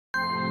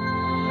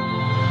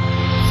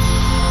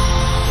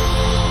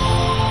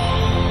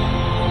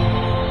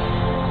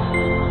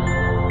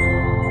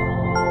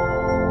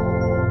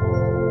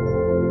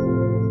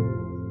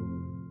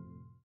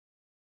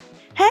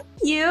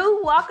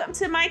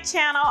welcome to my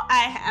channel.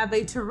 I have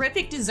a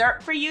terrific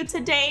dessert for you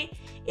today.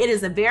 It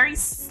is a very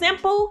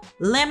simple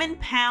lemon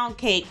pound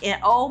cake,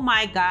 and oh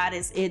my God,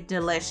 is it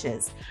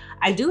delicious.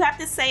 I do have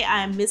to say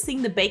I am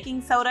missing the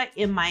baking soda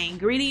in my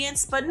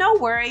ingredients, but no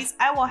worries,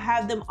 I will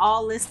have them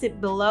all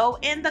listed below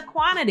in the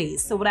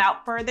quantities. So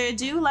without further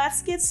ado,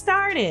 let's get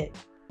started.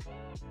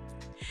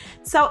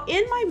 So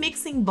in my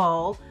mixing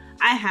bowl,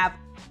 I have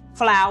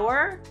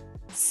flour,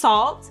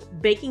 salt,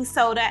 baking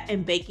soda,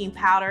 and baking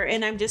powder,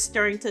 and I'm just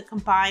stirring to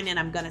combine, and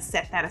I'm gonna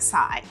set that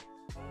aside.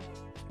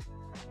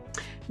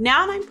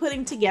 Now I'm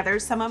putting together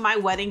some of my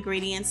wet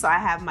ingredients. So I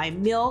have my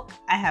milk,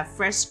 I have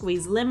fresh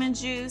squeezed lemon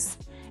juice,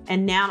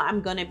 and now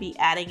I'm gonna be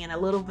adding in a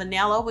little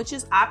vanilla, which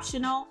is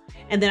optional,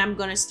 and then I'm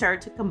gonna stir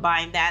to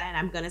combine that, and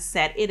I'm gonna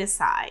set it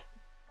aside.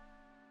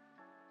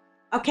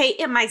 Okay,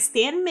 in my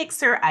stand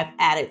mixer, I've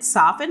added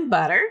softened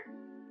butter.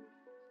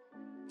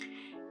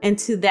 And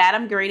to that,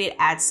 I'm going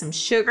to add some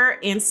sugar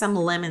and some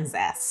lemon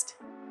zest.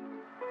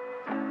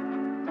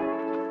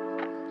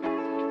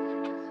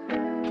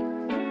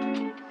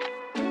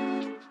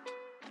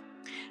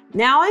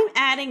 Now I'm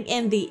adding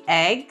in the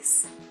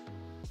eggs,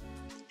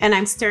 and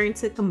I'm stirring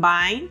to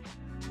combine.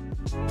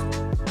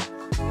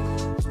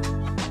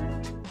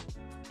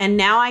 And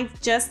now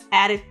I've just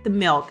added the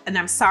milk, and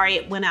I'm sorry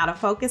it went out of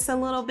focus a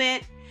little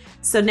bit.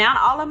 So now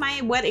all of my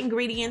wet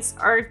ingredients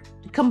are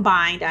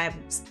combined.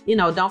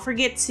 Don't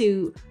forget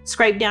to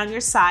scrape down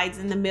your sides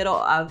in the middle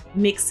of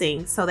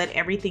mixing so that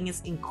everything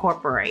is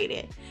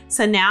incorporated.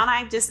 So now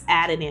I've just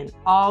added in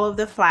all of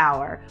the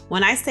flour.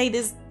 When I say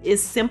this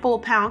is simple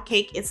pound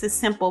cake, it's a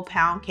simple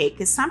pound cake,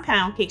 because some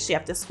pound cakes you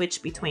have to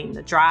switch between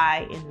the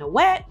dry and the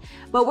wet,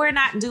 but we're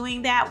not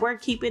doing that. We're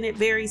keeping it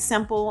very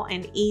simple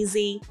and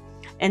easy.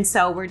 And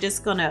so we're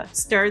just gonna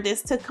stir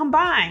this to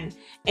combine.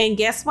 And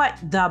guess what?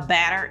 The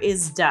batter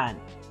is done.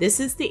 This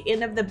is the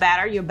end of the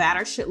batter. Your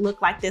batter should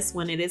look like this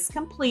when it is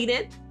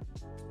completed.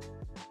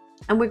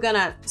 And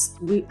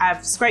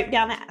I've scraped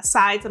down the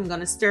sides. I'm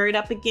gonna stir it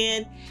up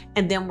again.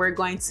 And then we're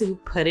going to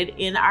put it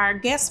in our,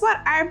 guess what?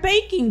 Our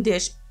baking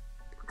dish.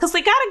 Because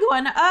we gotta go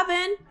in the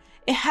oven.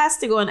 It has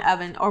to go in the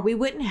oven or we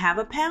wouldn't have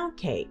a pound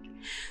cake.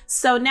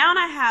 So now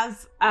I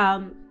have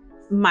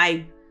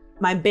my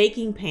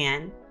baking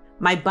pan,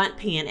 my bundt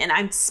pan, and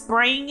I'm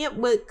spraying it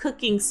with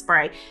cooking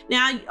spray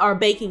or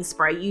baking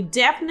spray. You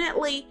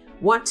definitely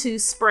want to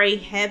spray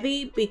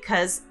heavy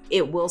because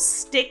it will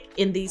stick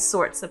in these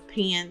sorts of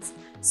pans.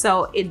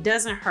 So it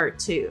doesn't hurt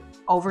to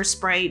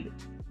overspray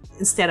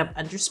instead of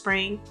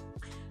underspraying.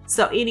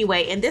 So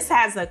anyway, and this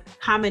has a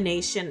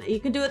combination. You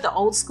can do it the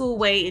old school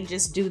way and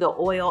just do the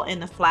oil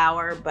and the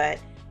flour, but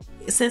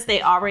since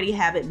they already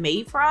have it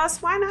made for us,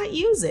 why not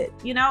use it?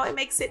 It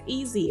makes it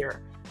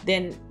easier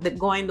than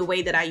going the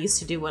way that I used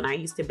to do when I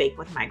used to bake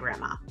with my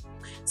grandma.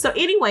 So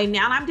anyway,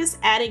 now I'm just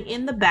adding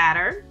in the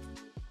batter,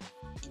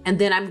 and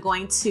then I'm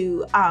going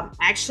to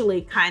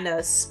actually kind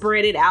of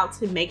spread it out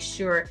to make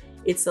sure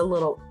it's a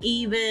little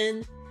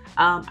even.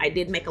 I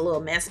did make a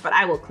little mess, but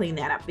I will clean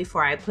that up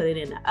before I put it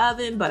in the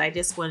oven, but I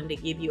just wanted to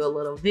give you a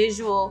little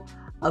visual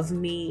of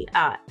me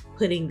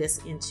putting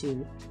this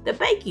into the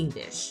baking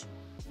dish.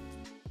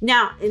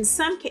 Now,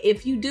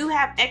 if you do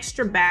have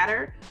extra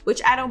batter,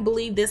 which I don't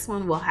believe this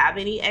one will have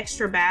any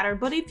extra batter,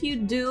 but if you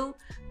do,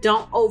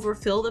 don't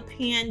overfill the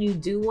pan. You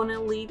do want to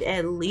leave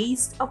at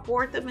least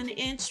 1/4 of an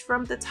inch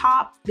from the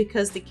top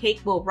because the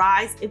cake will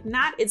rise. If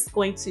not, it's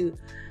going to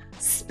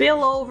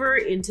spill over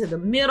into the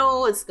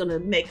middle. It's going to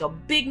make a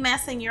big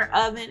mess in your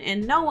oven,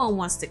 and no one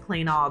wants to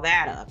clean all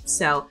that up.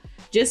 So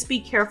just be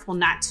careful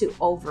not to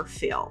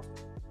overfill.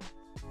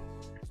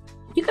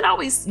 You can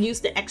always use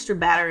the extra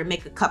batter and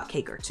make a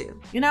cupcake or two,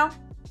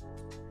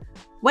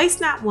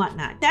 Waste not, want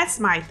not.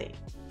 That's my thing.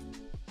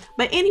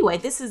 But anyway,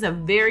 this is a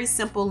very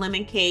simple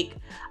lemon cake.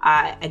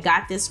 I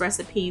got this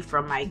recipe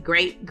from my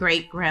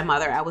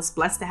great-great-grandmother. I was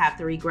blessed to have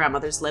 3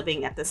 grandmothers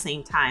living at the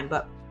same time,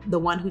 but the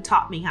one who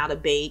taught me how to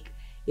bake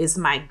is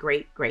my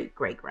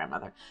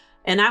great-great-great-grandmother.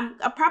 And I'm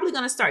probably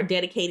going to start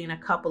dedicating a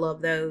couple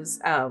of those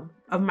of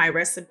my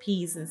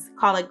recipes and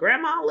call it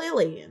Grandma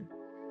Lillian.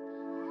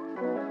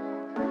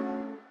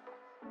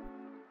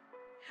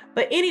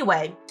 But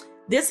anyway,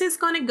 this is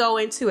going to go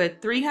into a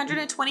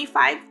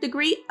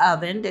 325-degree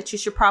oven that you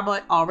should probably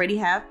already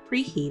have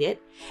preheated.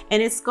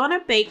 And it's going to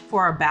bake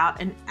for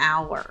about an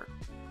hour.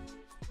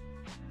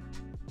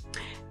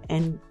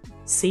 And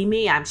see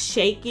me, I'm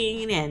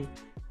shaking and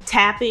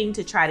tapping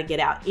to try to get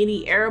out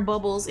any air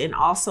bubbles and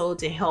also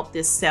to help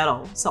this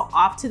settle. So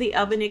off to the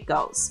oven it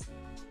goes.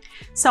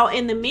 So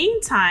in the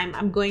meantime,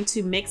 I'm going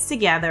to mix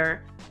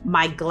together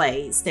my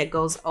glaze that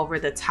goes over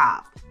the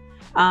top.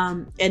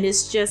 And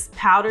it's just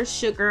powdered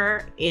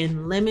sugar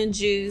and lemon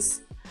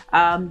juice.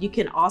 You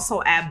can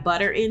also add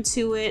butter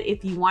into it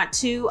if you want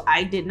to.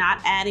 I did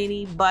not add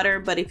any butter,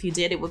 but if you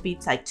did, it would be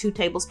like 2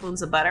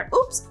 tablespoons of butter.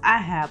 Oops, I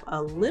have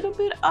a little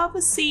bit of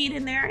a seed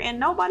in there and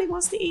nobody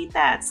wants to eat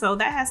that. So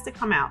that has to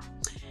come out.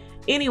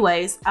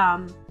 Anyways,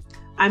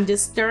 I'm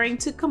just stirring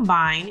to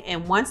combine.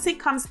 And once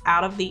it comes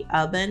out of the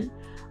oven,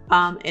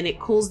 and it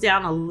cools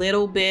down a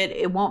little bit.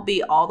 It won't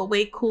be all the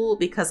way cool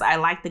because I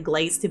like the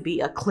glaze to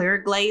be a clear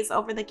glaze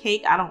over the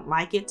cake. I don't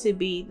like it to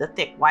be the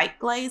thick white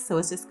glaze, so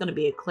it's just going to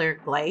be a clear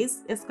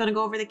glaze. It's going to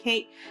go over the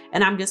cake,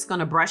 and I'm just going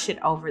to brush it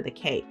over the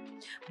cake.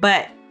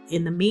 But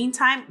in the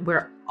meantime,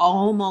 we're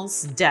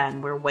almost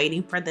done. We're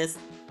waiting for this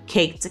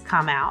cake to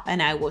come out,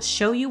 and I will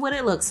show you what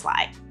it looks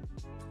like.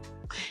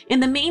 In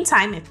the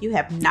meantime, if you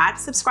have not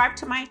subscribed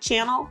to my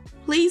channel,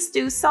 please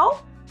do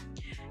so.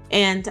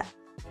 And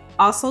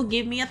also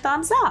give me a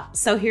thumbs up.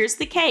 So here's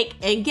the cake,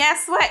 and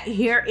guess what?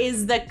 Here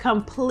is the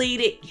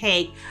completed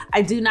cake.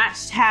 I do not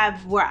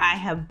have where I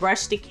have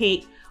brushed the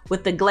cake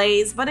with the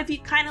glaze, but if you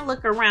kind of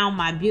look around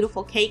my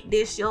beautiful cake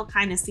dish, you'll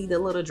kind of see the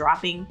little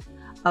dropping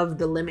of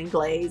the lemon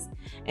glaze,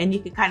 and you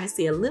can kind of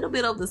see a little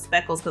bit of the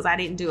speckles because I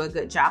didn't do a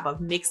good job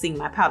of mixing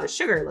my powdered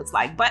sugar, it looks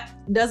like, but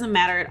it doesn't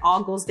matter. It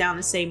all goes down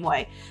the same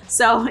way.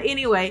 So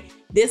anyway,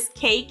 this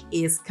cake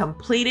is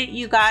completed,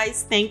 you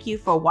guys. Thank you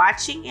for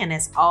watching, and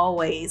as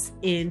always,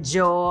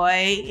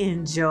 enjoy,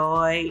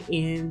 enjoy,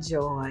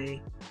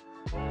 enjoy.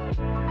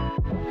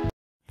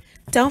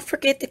 Don't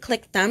forget to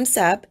click thumbs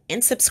up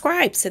and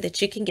subscribe so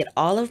that you can get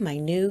all of my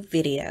new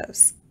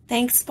videos.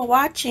 Thanks for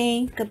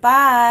watching.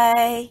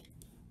 Goodbye.